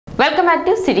Welcome back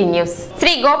to city news.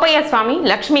 Shri Gopayya స్వామి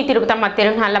లక్ష్మీ తిరుపతమ్మ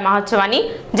తిరునాళ్ల మహోత్సవాన్ని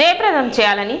జయప్రదం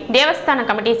చేయాలని దేవస్థాన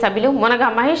కమిటీ సభ్యులు మునగా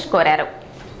మహేష్ కోరారు.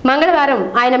 మంగళవారం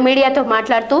ఆయన మీడియాతో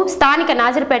మాట్లాడుతూ స్థానిక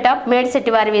నాజర్పేట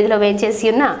మేడిశెట్టివారి వీధిలో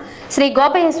వేంచేసి ఉన్న శ్రీ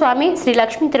గోపయ్య స్వామి శ్రీ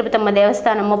లక్ష్మీ తిరుపతమ్మ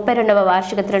దేవస్థానం 32వ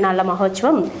వార్షిక తిరునాళ్ల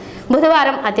మహోత్సవం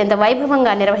బుధవారం అత్యంత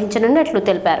వైభవంగా నిర్వహించనున్నట్లు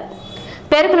తెలిపారు.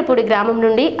 పేరుకులపూడి గ్రామం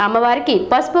నుండి అమ్మవారికి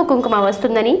పసుపు కుంకుమ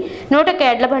వస్తుందని 100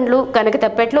 ఎడ్ల బండ్లు కనక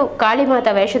తప్పెట్లు కాళీమాత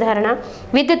వేషధారణ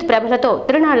విద్యుత్ ప్రభలతో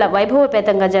తిరునాళ్ల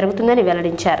వైభవపేతంగా జరుగుతుందని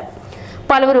వెల్లడించారు.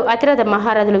 పలువురు అతిరథ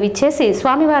మహారథులు విచ్చేసి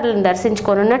స్వామివారులను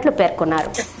దర్శించుకోనున్నట్లు పేర్కొన్నారు.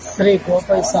 శ్రీ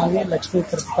గోపయ్య స్వామి లక్ష్మీ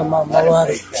తిరుపతమ్మ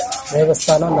అమ్మవారి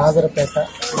దేవస్థానం నాజరపేట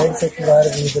మేడిశెట్టివారి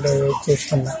వీధిలో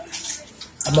చేసుకున్న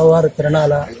అమ్మవారి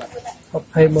తిరునాళ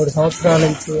 33 సంవత్సరాల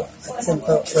నుంచి అత్యంత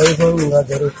వైభవంగా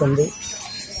జరుగుతుంది.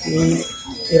 ఈ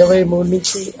 23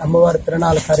 నుంచి అమ్మవారి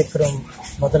తిరునాళ కార్యక్రమం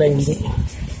మొదలైంది.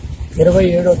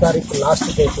 27వ తారీఖు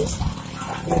లాస్ట్ డేటు.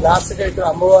 ఈ లాస్ట్ డేటు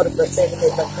అమ్మవారి ప్రత్యేకత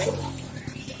ఏంటంటే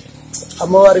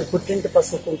అమ్మవారికి పుట్టింటి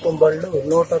పసుపు కుంకుమ బళ్ళు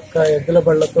 101 ఎద్దుల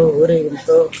బళ్లతో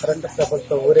ఊరేగింపుతో కరెంటు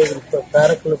ప్రభలతో ఊరేగింపుతో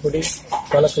పేరకులపూడి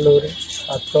కొలకలూరి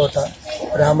అత్తోట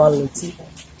గ్రామాల నుంచి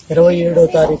 27వ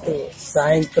తారీఖు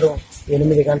సాయంత్రం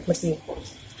 8 గంటలకి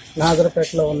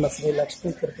నాగరపేటలో ఉన్న శ్రీ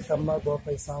లక్ష్మీ తిరుపతమ్మ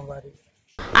గోపయ్య స్వామివారి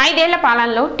 5 ఏళ్ల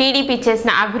పాలనలో టీడీపీ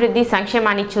చేసిన అభివృద్ధి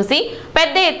సంక్షేమాన్ని చూసి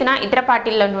పెద్ద ఎత్తున ఇతర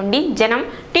పార్టీల నుండి జనం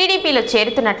టీడీపీలో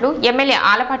చేరుతున్నట్లు ఎమ్మెల్యే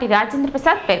ఆలపాటి రాజేంద్ర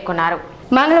ప్రసాద్ పేర్కొన్నారు.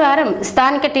 మంగళవారం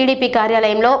స్థానిక టీడీపీ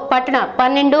కార్యాలయంలో పట్టణ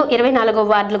 12, 24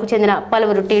 వార్డులకు చెందిన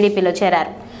పలువురు టీడీపీలో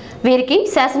చేరారు. వీరికి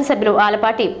శాసనసభ్యులు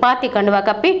ఆలపాటి పార్టీ కండువా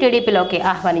కప్పి టీడీపీలోకి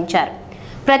ఆహ్వానించారు.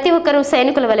 ప్రతి ఒక్కరూ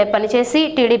సైనికుల వలె పనిచేసి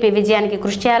టీడీపీ విజయానికి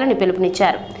కృషి చేయాలని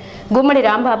పిలుపునిచ్చారు. గుమ్మడి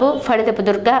రాంబాబు, ఫణితపు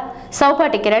దుర్గా,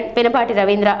 సౌపాటి కిరణ్, పినపాటి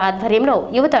రవీంద్ర ఆధ్వర్యంలో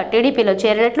యువత టీడీపీలో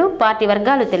చేరినట్లు పార్టీ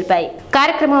వర్గాలు తెలిపాయి.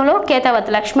 కార్యక్రమంలో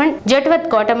కేతావత్ లక్ష్మణ్, జట్వత్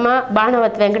కోటమ్మ,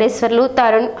 బాణవత్ వెంకటేశ్వర్లు,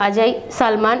 తరుణ్, అజయ్,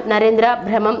 సల్మాన్, నరేంద్ర,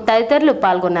 బ్రహ్మం తదితరులు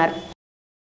పాల్గొన్నారు.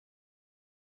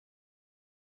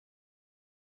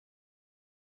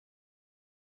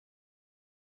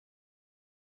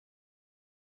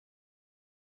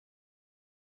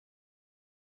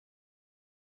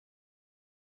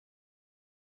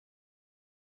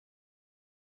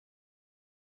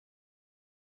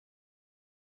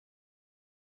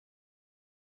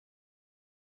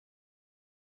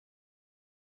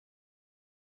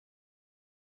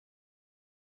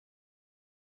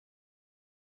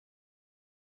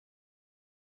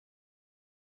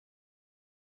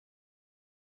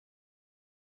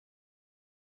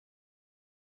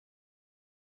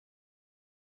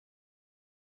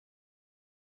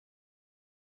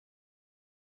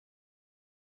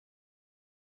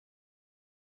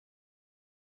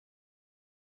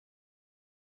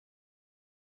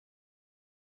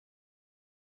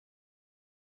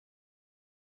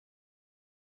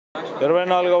 ఇరవై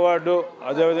 24వ వార్డు,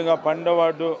 అదేవిధంగా 12వ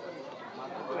వార్డు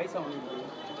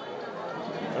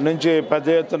నుంచి పెద్ద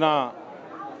ఎత్తున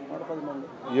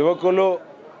యువకులు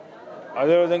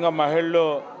అదేవిధంగా మహిళలు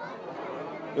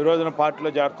ఈ రోజున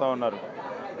పార్టీలో చేరుతూ ఉన్నారు.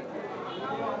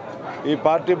 ఈ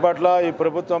పార్టీ పట్ల, ఈ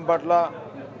ప్రభుత్వం పట్ల,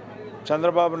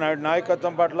 చంద్రబాబు నాయుడు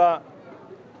నాయకత్వం పట్ల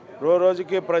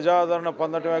రోజుకి ప్రజాదరణ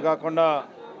పొందటమే కాకుండా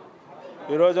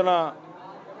ఈ రోజున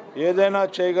ఏదైనా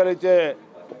చేయగలిగితే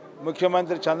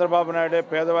ముఖ్యమంత్రి చంద్రబాబు నాయుడే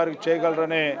పేదవారికి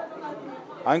చేయగలరని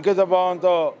అంకిత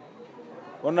భావంతో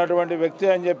ఉన్నటువంటి వ్యక్తి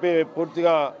అని చెప్పి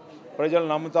పూర్తిగా ప్రజలు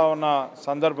నమ్ముతా ఉన్న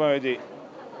సందర్భం ఇది.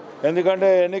 ఎందుకంటే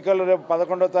ఎన్నికలు రేపు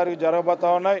 11వ తారీఖు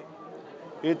జరగబోతూ ఉన్నాయి.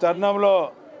 ఈ తరుణంలో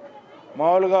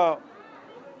మామూలుగా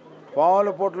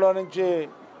పాముల పూటలో నుంచి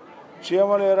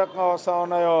చీమలు ఏ రకంగా వస్తూ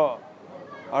ఉన్నాయో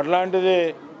అట్లాంటిది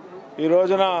ఈ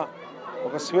రోజున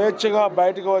ఒక స్వేచ్ఛగా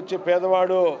బయటకు వచ్చి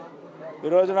పేదవాడు ఈ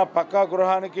రోజున పక్కా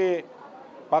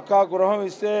గృహం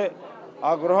ఇస్తే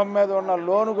ఆ గృహం మీద ఉన్న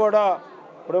లోను కూడా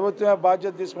ప్రభుత్వమే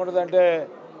బాధ్యత తీసుకుంటుందంటే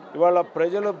ఇవాళ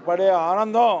ప్రజలు పడే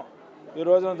ఆనందం ఈ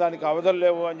రోజున దానికి అవధులు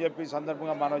లేవు అని చెప్పి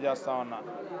సందర్భంగా మనవి చేస్తా ఉన్నా.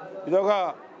 ఇదొక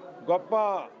గొప్ప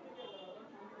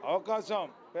అవకాశం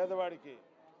పేదవాడికి.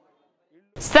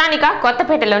 స్థానిక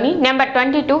కొత్తపేటలోని number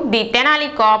 22 the Tenali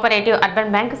cooperative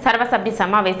urban bank సర్వసభ్య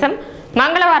సమావేశం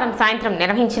మంగళవారం సాయంత్రం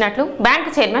నిర్వహించినట్లు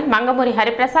బ్యాంకు చైర్మన్ మంగమూరి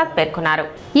హరిప్రసాద్ పేర్కొన్నారు.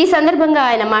 ఈ సందర్భంగా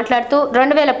ఆయన మాట్లాడుతూ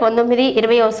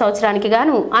 2019-20వ సంవత్సరానికి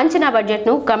గాను అంచనా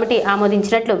బడ్జెట్ను కమిటీ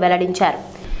ఆమోదించినట్లు వెల్లడించారు.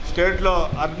 స్టేట్లో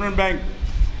అర్బన్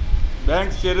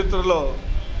బ్యాంక్ చరిత్రలో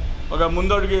ఒక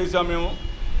ముందడుగు వేసాం మేము.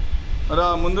 మరి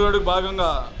ఆ ముందడుగు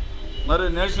భాగంగా మరి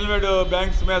నేషనల్ వైడ్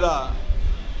బ్యాంక్స్ మీద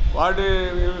వాటి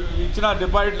ఇచ్చిన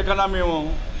డిపాజిట్ల కన్నా మేము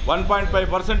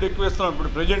 1.5% ఎక్కువ ఇస్తున్నాం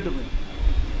ఇప్పుడు ప్రజెంట్ మేము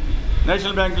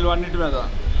నేషనల్ బ్యాంకులు అన్నిటి మీద.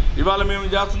 ఇవాళ మేము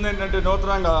చేస్తుంది ఏంటంటే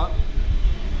నూతనంగా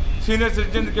సీనియర్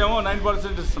సిటిజన్కి ఏమో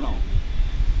 9% ఇస్తున్నాం,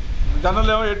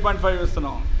 జనరల్ ఏమో 8.5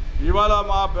 ఇస్తున్నాం. ఇవాళ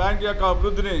మా బ్యాంక్ యొక్క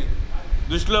అభివృద్ధిని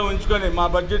దృష్టిలో ఉంచుకొని, మా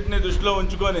బడ్జెట్ని దృష్టిలో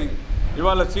ఉంచుకొని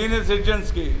ఇవాళ సీనియర్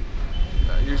సిటిజన్స్కి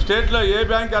ఈ స్టేట్లో ఏ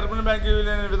బ్యాంక్ అర్బన్ బ్యాంక్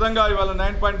లేని విధంగా ఇవాళ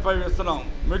 9.5 ఇస్తున్నాం.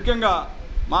 ముఖ్యంగా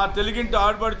మా తెలుగింటి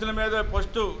ఆడపడుచుల మీద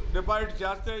ఫస్ట్ డిపాజిట్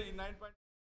చేస్తే ఈ 9.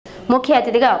 ముఖ్య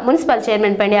అతిథిగా మున్సిపల్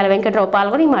చైర్మన్ పెండ్యాల వెంకటరావు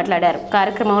పాల్గొని మాట్లాడారు.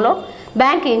 కార్యక్రమంలో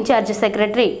bank incharge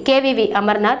secretary KVV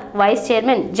Amarnath, vice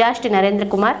chairman Jasti Narendra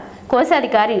Kumar,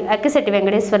 కోశాధికారి అక్కిశెట్టి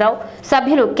వెంకటేశ్వరరావు,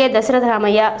 సభ్యులు కె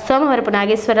దశరథరామయ్య, సోమవరపు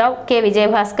నాగేశ్వరరావు, కె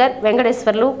విజయభాస్కర్,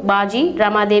 వెంకటేశ్వర్లు, బాజీ,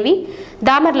 రమాదేవి,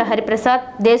 దామర్ల హరిప్రసాద్,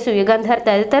 దేశు యుగంధర్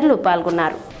తదితరులు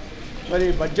పాల్గొన్నారు. మరి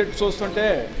బడ్జెట్ చూస్తుంటే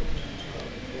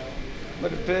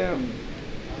మరి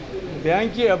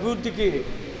బ్యాంకీ అభివృద్ధికి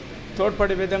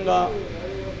తోడ్పడే విధంగా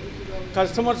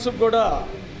కస్టమర్స్కి కూడా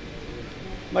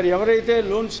మరి ఎవరైతే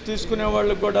లోన్స్ తీసుకునే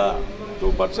వాళ్ళకు కూడా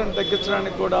 2%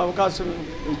 తగ్గించడానికి కూడా అవకాశం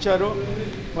ఇచ్చారు.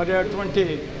 మరి అటువంటి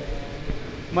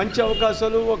మంచి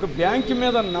అవకాశాలు ఒక బ్యాంకు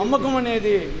మీద నమ్మకం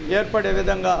అనేది ఏర్పడే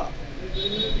విధంగా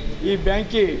ఈ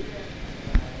బ్యాంకీ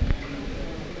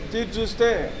తీరు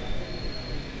చూస్తే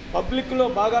పబ్లిక్లో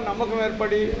బాగా నమ్మకం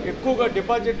ఏర్పడి ఎక్కువగా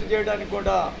డిపాజిట్ చేయడానికి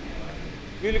కూడా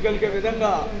వీలు కలిగే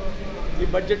విధంగా ఈ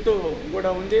బడ్జెట్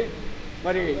కూడా ఉంది.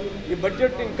 మరి ఈ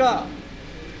బడ్జెట్ ఇంకా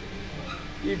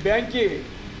ఈ బ్యాంకీ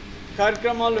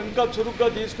కార్యక్రమాలు ఇంకా చురుగ్గా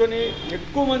తీసుకొని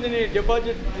ఎక్కువ మందిని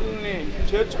డిపాజిట్ని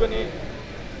చేర్చుకొని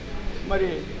మరి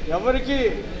ఎవరికి,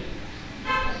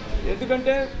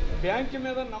 ఎందుకంటే బ్యాంకు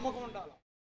మీద నమ్మకం ఉండాలి.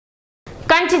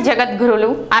 కంచి జగద్గురులు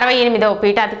 68వ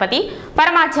పీఠాధిపతి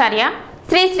పరమాచార్య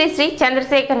శ్రీ శ్రీ శ్రీ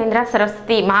చంద్రశేఖరేంద్ర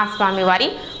సరస్వతి మహాస్వామి వారి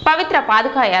పవిత్ర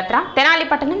పాదుకా యాత్ర తెనాలి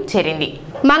పట్టణం చేరింది.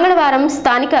 మంగళవారం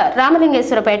స్థానిక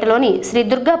రామలింగేశ్వరపేటలోని శ్రీ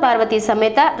దుర్గా పార్వతీ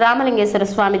సమేత రామలింగేశ్వర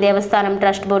స్వామి దేవస్థానం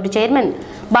ట్రస్ట్ బోర్డు చైర్మన్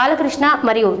బాలకృష్ణ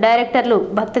మరియు డైరెక్టర్లు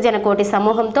భక్తజన కోటి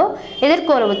సమూహంతో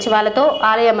ఎదుర్కోలు ఉత్సవాలతో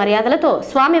ఆలయ మర్యాదలతో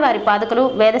స్వామివారి పాదుకలు,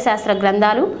 వేదశాస్త్ర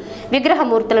గ్రంథాలు,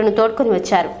 విగ్రహమూర్తులను తోడ్కొని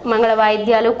వచ్చారు. మంగళ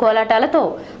వాయిద్యాలు, కోలాటాలతో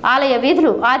ఆలయ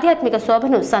వీధులు ఆధ్యాత్మిక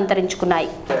శోభను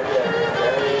సంతరించుకున్నాయి.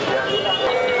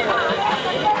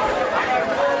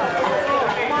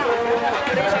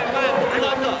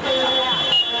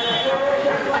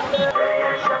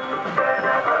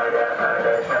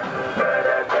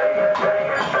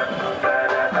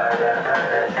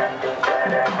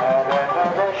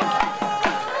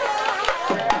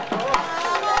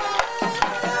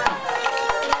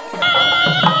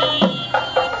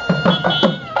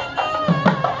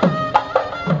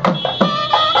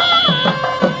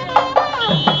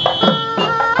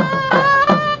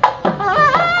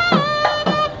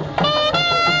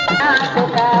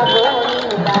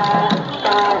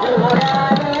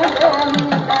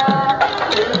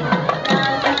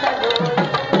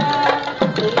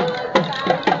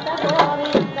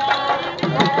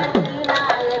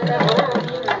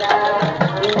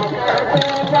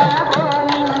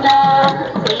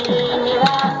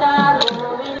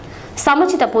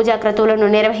 సముచిత పూజా క్రతువులను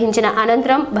నిర్వహించిన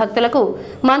అనంతరం భక్తులకు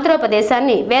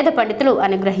మంత్రోపదేశాన్ని వేద పండితులు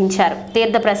అనుగ్రహించారు.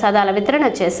 తీర్థ ప్రసాదాల వితరణ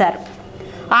చేశారు.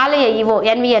 ఆలయ ఈవో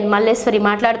ఎన్విఎన్ మల్లేశ్వరి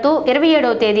మాట్లాడుతూ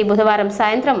 27వ తేదీ బుధవారం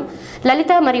సాయంత్రం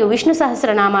లలిత మరియు విష్ణు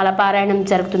సహస్రనామాల పారాయణం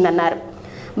జరుగుతుందన్నారు.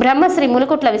 బ్రహ్మశ్రీ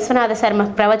ములుకుట్ల విశ్వనాథ శర్మ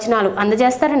ప్రవచనాలు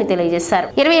అందజేస్తారని తెలియజేశారు.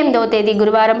 28వ తేదీ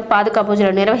గురువారం పాదుకా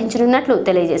పూజలు నిర్వహించనున్నట్లు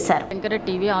తెలియజేశారు. వెంకట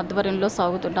టీవీ ఆధ్వర్యంలో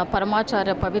సాగుతున్న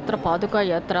పరమాచార్య పవిత్ర పాదుకా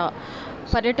యాత్ర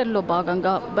పర్యటనలో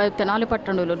భాగంగా తెనాలి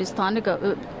పట్టణంలోని స్థానిక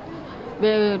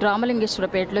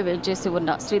రామలింగేశ్వరపేటలో వేంచేసి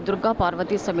ఉన్న శ్రీ దుర్గా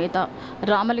పార్వతీ సమేత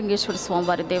రామలింగేశ్వర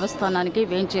స్వామివారి దేవస్థానానికి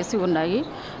వేంచేసి ఉన్నాయి.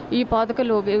 ఈ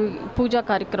పాదుకలో పూజా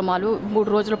కార్యక్రమాలు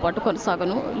 3 రోజుల పాటు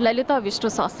కొనసాగను. లలిత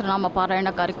విష్ణు సహస్రనామ పారాయణ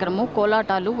కార్యక్రమం,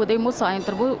 కోలాటాలు ఉదయము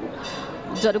సాయంత్రము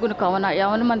జరుగును కావున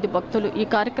 50 మంది భక్తులు ఈ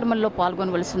కార్యక్రమంలో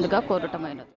పాల్గొనవలసిందిగా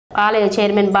కోరటమైనది. ఆలయ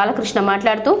చైర్మన్ బాలకృష్ణ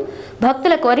మాట్లాడుతూ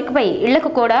భక్తుల కోరికపై ఇళ్లకు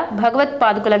కూడా భగవత్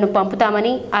పాదుకలను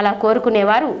పంపుతామని, అలా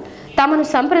కోరుకునేవారు తమను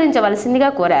సంప్రదించవలసిందిగా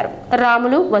కోరారు.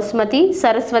 రాములు, వసుమతి,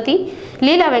 సరస్వతి,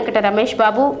 లీలా వెంకట రమేష్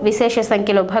బాబు విశేష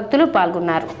సంఖ్యలో భక్తులు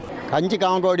పాల్గొన్నారు. కంచి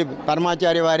కామకోటి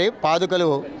పరమాచార్య వారి పాదుకలు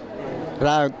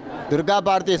దుర్గా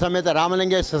పార్వతీ సమేత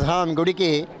రామలింగేశ్వర స్వామి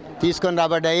గుడికి తీసుకొని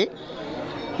రాబడ్డాయి.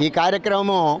 ఈ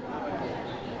కార్యక్రమం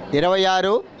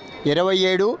 26,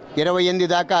 27, 28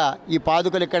 దాకా ఈ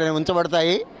పాదుకలు ఇక్కడ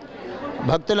ఉంచబడతాయి.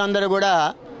 భక్తులందరూ కూడా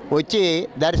వచ్చి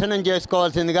దర్శనం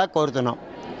చేసుకోవాల్సిందిగా కోరుతున్నాం.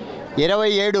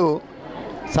 27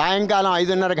 సాయంకాలం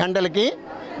 5:30 గంటలకి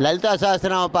లలితా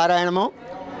సహస్రనామ పారాయణము,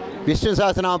 విష్ణు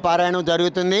సహస్రనామ పారాయణం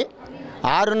జరుగుతుంది.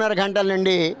 6:30 గంటల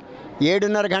నుండి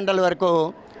 7:30 గంటల వరకు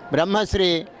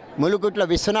బ్రహ్మశ్రీ ములుకుట్ల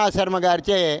విశ్వనాథ శర్మ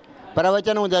గారిచే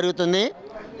ప్రవచనం జరుగుతుంది.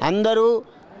 అందరూ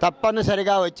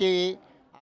తప్పనిసరిగా వచ్చి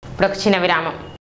ప్రక్షిణ విరామం.